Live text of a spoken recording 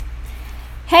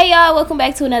Hey y'all, welcome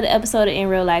back to another episode of In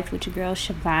Real Life with your girl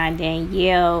Siobhan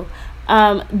Danielle.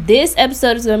 This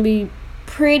episode is gonna be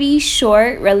pretty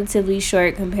short, relatively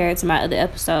short compared to my other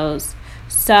episodes.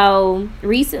 So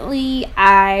recently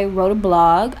I wrote a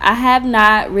blog. I have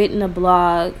not written a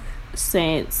blog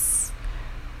since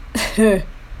January,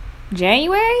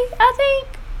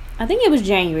 I think it was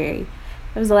January.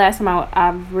 That was the last time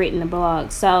I've written a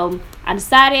blog. So I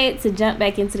decided to jump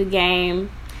back into the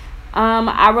game.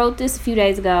 I wrote this a few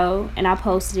days ago and I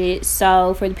posted it.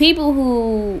 So for the people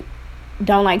who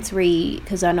don't like to read,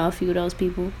 because I know a few of those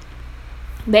people,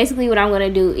 basically what I'm going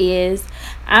to do is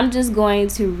I'm just going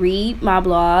to read my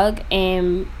blog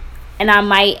and I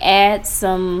might add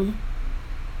some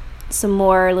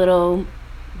more little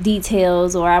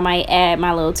details, or I might add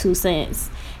my little 2 cents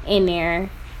in there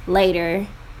later.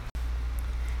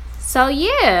 So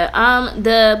yeah,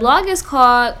 the blog is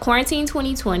called Quarantine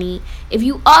 2020. If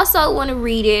you also want to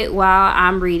read it while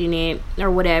I'm reading it or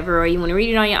whatever, or you want to read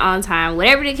it on your own time,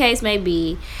 whatever the case may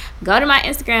be, go to my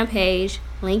Instagram page.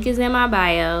 Link is in my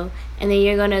bio. And then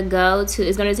you're going to go to,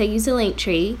 it's going to take you to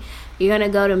Linktree. You're going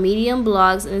to go to Medium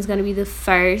Blogs, and it's going to be the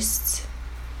first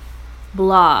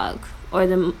blog or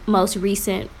the most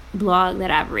recent blog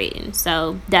that I've written.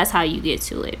 So that's how you get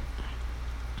to it.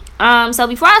 So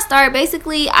before I start,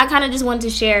 basically, I kind of just wanted to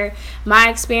share my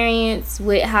experience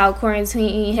with how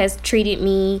quarantine has treated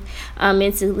me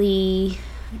mentally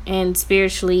and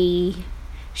spiritually,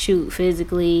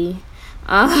 physically.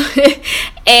 Yeah,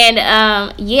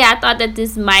 I thought that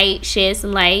this might shed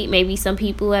some light. Maybe some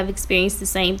people have experienced the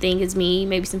same thing as me.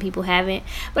 Maybe some people haven't.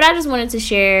 But I just wanted to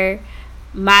share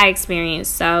my experience.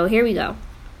 So here we go.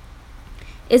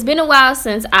 It's been a while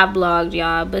since I blogged,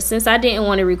 y'all, but since I didn't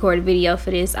want to record a video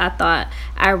for this, I thought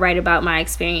I'd write about my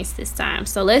experience this time.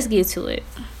 So let's get to it.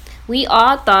 We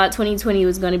all thought 2020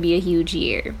 was going to be a huge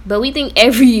year, but we think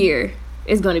every year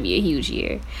is going to be a huge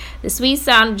year. The sweet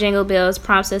sound of jingle bells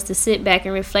prompts us to sit back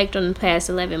and reflect on the past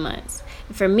 11 months.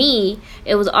 For me,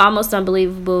 it was almost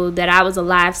unbelievable that I was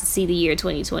alive to see the year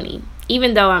 2020,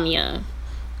 even though I'm young.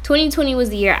 2020 was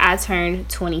the year I turned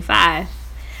 25.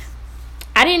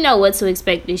 I didn't know what to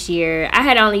expect this year. I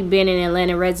had only been an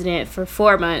Atlanta resident for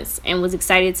 4 months and was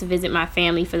excited to visit my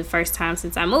family for the first time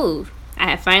since I moved. I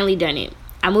had finally done it.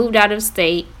 I moved out of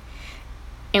state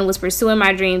and was pursuing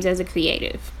my dreams as a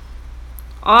creative.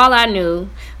 All I knew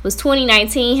was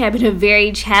 2019 had been a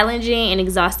very challenging and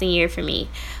exhausting year for me.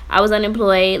 I was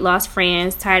unemployed, lost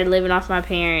friends, tired of living off my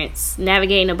parents,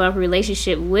 navigating a bumpy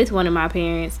relationship with one of my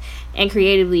parents, and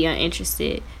creatively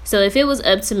uninterested. So if it was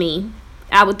up to me,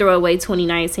 I would throw away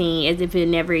 2019 as if it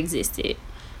never existed.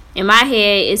 In my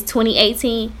head, it's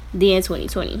 2018, then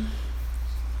 2020.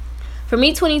 For me,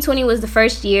 2020 was the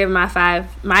first year of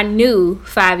my new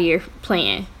 5-year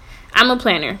plan. I'm a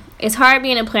planner. It's hard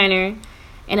being a planner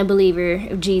and a believer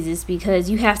of Jesus because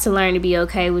you have to learn to be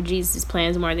okay with Jesus'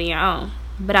 plans more than your own.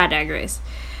 But I digress.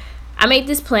 I made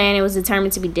this plan and was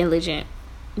determined to be diligent.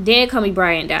 Then Kobe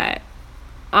Bryant died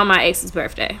on my ex's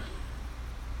birthday.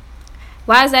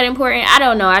 Why is that important? I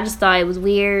don't know. I just thought it was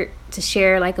weird to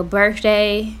share like a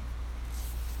birthday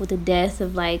with the death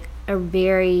of like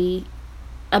a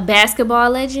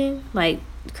basketball legend. Like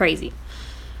crazy.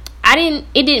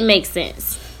 It didn't make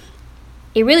sense.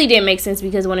 It really didn't make sense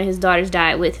because one of his daughters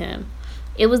died with him.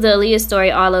 It was the Aaliyah story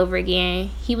all over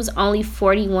again. He was only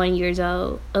 41 years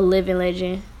old, a living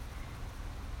legend.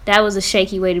 That was a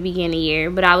shaky way to begin the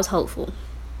year, but I was hopeful.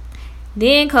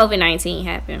 Then COVID-19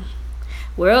 happened.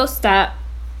 World stopped,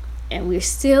 and we're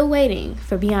still waiting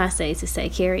for Beyonce to say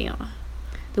carry on.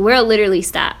 The world literally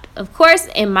stopped. Of course,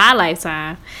 in my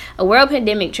lifetime, a world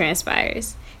pandemic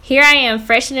transpires. Here I am,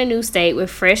 fresh in a new state with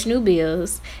fresh new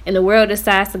bills, and the world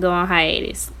decides to go on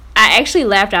hiatus. I actually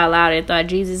laughed out loud and thought,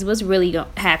 Jesus, what's really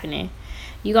happening?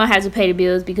 You're going to have to pay the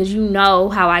bills because you know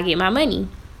how I get my money.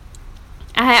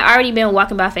 I had already been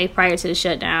walking by faith prior to the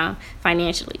shutdown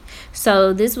financially.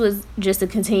 So this was just a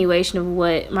continuation of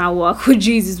what my walk with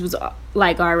Jesus was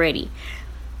like already.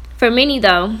 For many,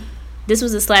 though, this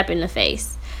was a slap in the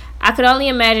face. I could only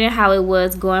imagine how it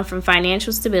was going from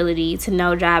financial stability to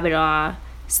no job at all,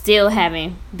 still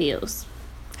having bills.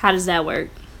 How does that work?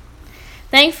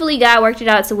 Thankfully, God worked it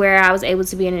out to where I was able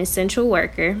to be an essential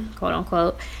worker, quote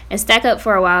unquote, and stack up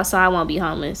for a while so I won't be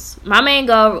homeless. My main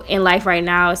goal in life right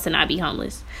now is to not be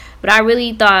homeless. But I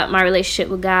really thought my relationship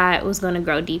with God was going to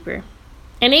grow deeper.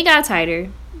 And it got tighter,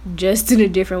 just in a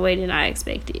different way than I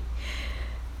expected.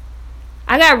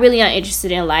 I got really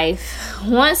uninterested in life.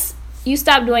 Once you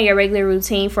stop doing your regular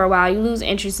routine for a while, you lose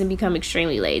interest and become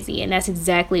extremely lazy. And that's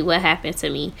exactly what happened to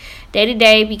me. Day to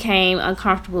day became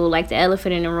uncomfortable, like the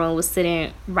elephant in the room was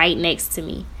sitting right next to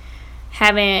me.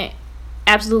 Having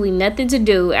absolutely nothing to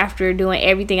do after doing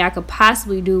everything I could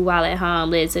possibly do while at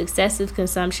home led to excessive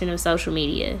consumption of social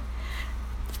media.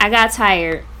 I got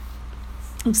tired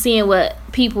of seeing what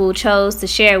people chose to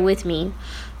share with me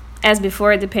as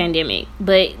before the pandemic,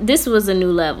 but this was a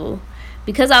new level.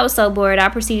 Because I was so bored, I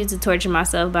proceeded to torture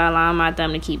myself by allowing my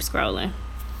thumb to keep scrolling.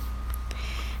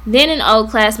 Then an old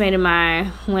classmate of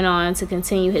mine went on to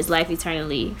continue his life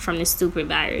eternally from this stupid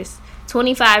virus.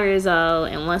 25 years old,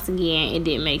 and once again, it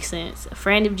didn't make sense. A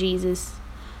friend of Jesus,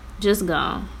 just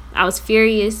gone. I was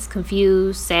furious,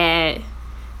 confused, sad,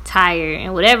 tired,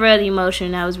 and whatever other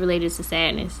emotion that was related to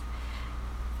sadness.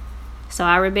 So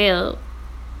I rebelled.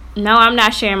 No, I'm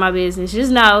not sharing my business.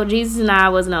 Just know, Jesus and I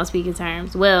wasn't on speaking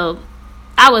terms. Well,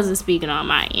 I wasn't speaking on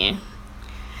my end.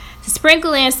 To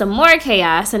sprinkle in some more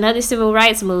chaos, another civil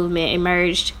rights movement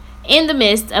emerged in the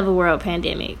midst of a world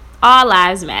pandemic. All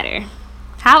lives matter.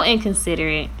 How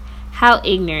inconsiderate, how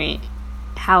ignorant,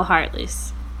 how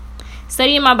heartless.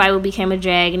 Studying my Bible became a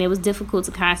drag, and it was difficult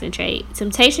to concentrate.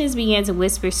 Temptations began to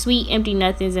whisper sweet, empty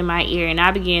nothings in my ear, and I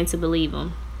began to believe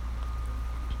them.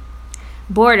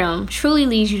 Boredom truly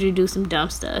leads you to do some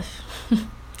dumb stuff.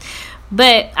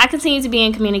 But I continued to be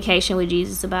in communication with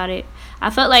Jesus about it. I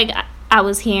felt like I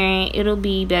was hearing, "It'll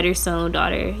be better soon,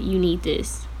 daughter. You need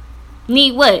this."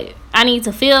 Need what? I need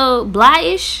to feel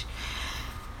blah-ish?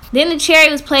 Then the cherry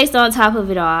was placed on top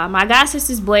of it all. My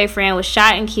godsister's boyfriend was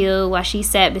shot and killed while she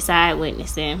sat beside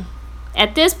witnessing.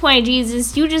 At this point,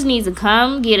 Jesus, you just need to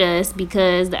come get us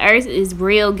because the earth is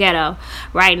real ghetto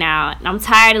right now. I'm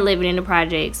tired of living in the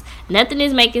projects. Nothing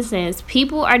is making sense.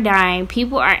 People are dying,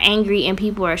 people are angry, and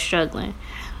people are struggling.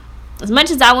 As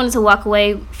much as I wanted to walk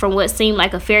away from what seemed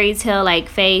like a fairy tale like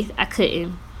faith, I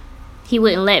couldn't. He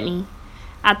wouldn't let me.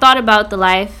 I thought about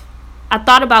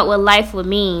what life would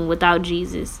mean without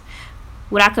Jesus.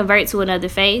 Would I convert to another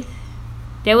faith?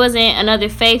 There wasn't another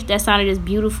faith that sounded as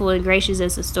beautiful and gracious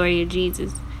as the story of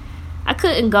Jesus. I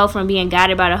couldn't go from being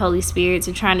guided by the Holy Spirit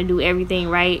to trying to do everything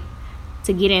right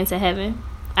to get into heaven.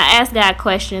 I asked God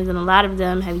questions, and a lot of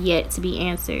them have yet to be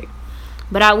answered.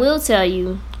 But I will tell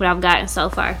you what I've gotten so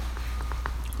far.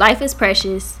 Life is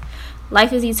precious.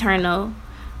 Life is eternal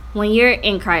when you're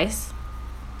in Christ.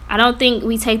 I don't think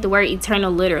we take the word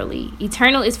eternal literally.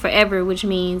 Eternal is forever, which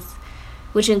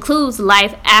includes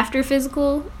life after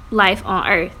physical life on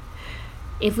earth.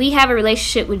 If we have a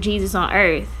relationship with Jesus on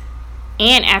earth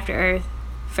and after earth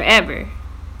forever,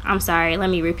 let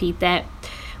me repeat that.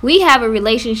 We have a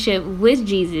relationship with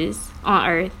Jesus on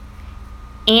earth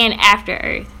and after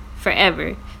earth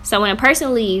forever. So when a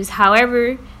person leaves,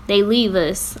 however they leave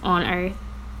us on earth,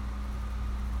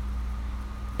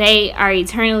 they are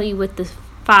eternally with the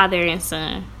Father and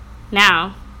Son.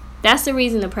 Now, that's the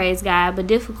reason to praise God, but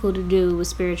difficult to do with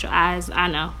spiritual eyes, I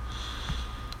know.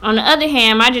 On the other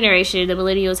hand, my generation, the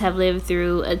millennials, have lived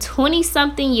through a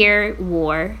 20-something year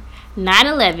war,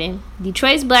 9/11,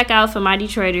 Detroit's blackout for my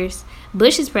Detroiters,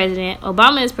 Bush is president,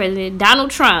 Obama is president,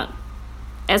 Donald Trump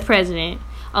as president,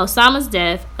 Osama's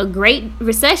death, a great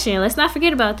recession, let's not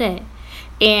forget about that,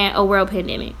 and a world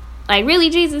pandemic. Like,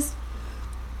 really, Jesus?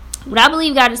 What I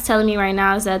believe God is telling me right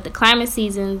now is that the climate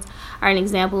seasons are an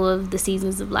example of the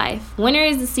seasons of life. Winter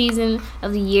is the season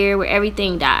of the year where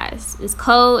everything dies. It's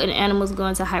cold and animals go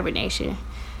into hibernation.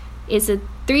 It's a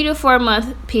 3 to 4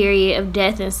 month period of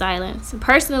death and silence.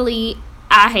 Personally,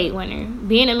 I hate winter.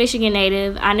 Being a Michigan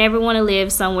native, I never want to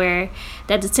live somewhere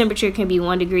that the temperature can be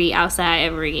 1 degree outside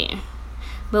ever again.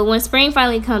 But when spring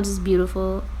finally comes, it's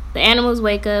beautiful. The animals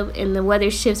wake up and the weather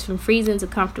shifts from freezing to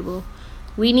comfortable.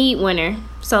 We need winter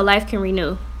so life can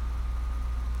renew.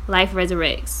 Life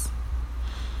resurrects.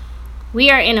 We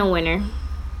are in a winter.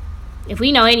 If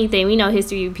we know anything, we know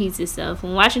history repeats itself.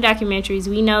 When watching documentaries,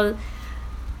 we know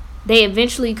they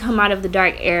eventually come out of the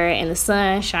dark era and the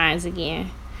sun shines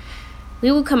again. We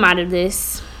will come out of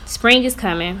this. Spring is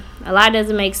coming. A lot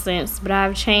doesn't make sense, but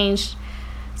I've changed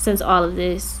since all of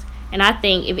this. And I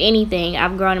think, if anything,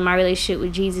 I've grown in my relationship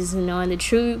with Jesus and knowing the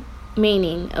true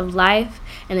meaning of life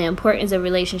and the importance of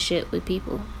relationship with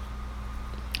people.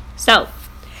 So,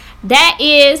 that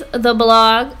is the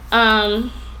blog.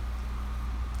 God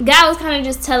was kind of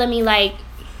just telling me, like,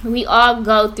 we all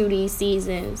go through these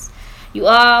seasons. You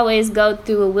always go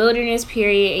through a wilderness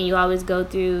period and you always go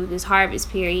through this harvest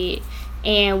period.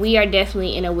 And we are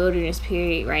definitely in a wilderness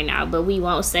period right now, but we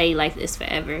won't stay like this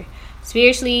forever.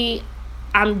 Spiritually,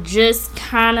 I'm just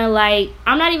kind of like,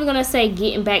 I'm not even going to say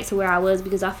getting back to where I was,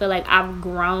 because I feel like I've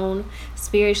grown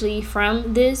spiritually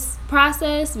from this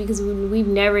process, because we've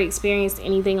never experienced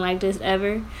anything like this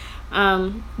ever.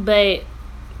 But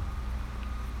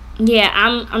yeah,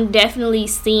 I'm definitely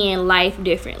seeing life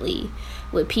differently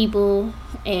with people,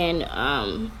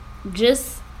 and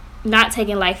just not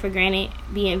taking life for granted,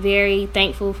 being very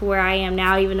thankful for where I am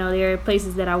now, even though there are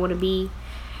places that I want to be,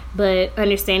 but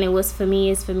understanding what's for me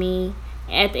is for me.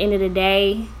 At the end of the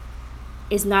day,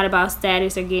 it's not about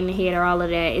status or getting ahead or all of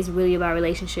that. It's really about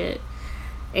relationship,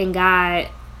 and God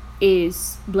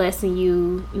is blessing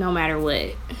you no matter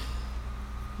what.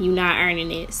 You're not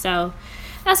earning it. So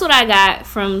that's what I got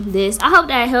from this. I hope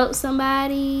that helps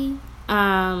somebody.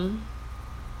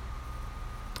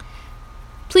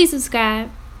 Please subscribe,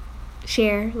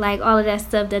 share, like all of that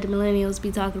stuff that the millennials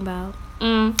be talking about.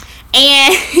 And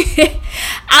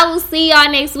I will see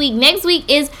y'all next week. Next week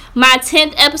is my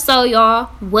 10th episode, y'all.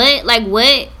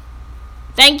 What?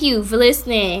 Thank you for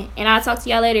listening, and I'll talk to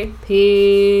y'all later.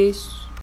 Peace.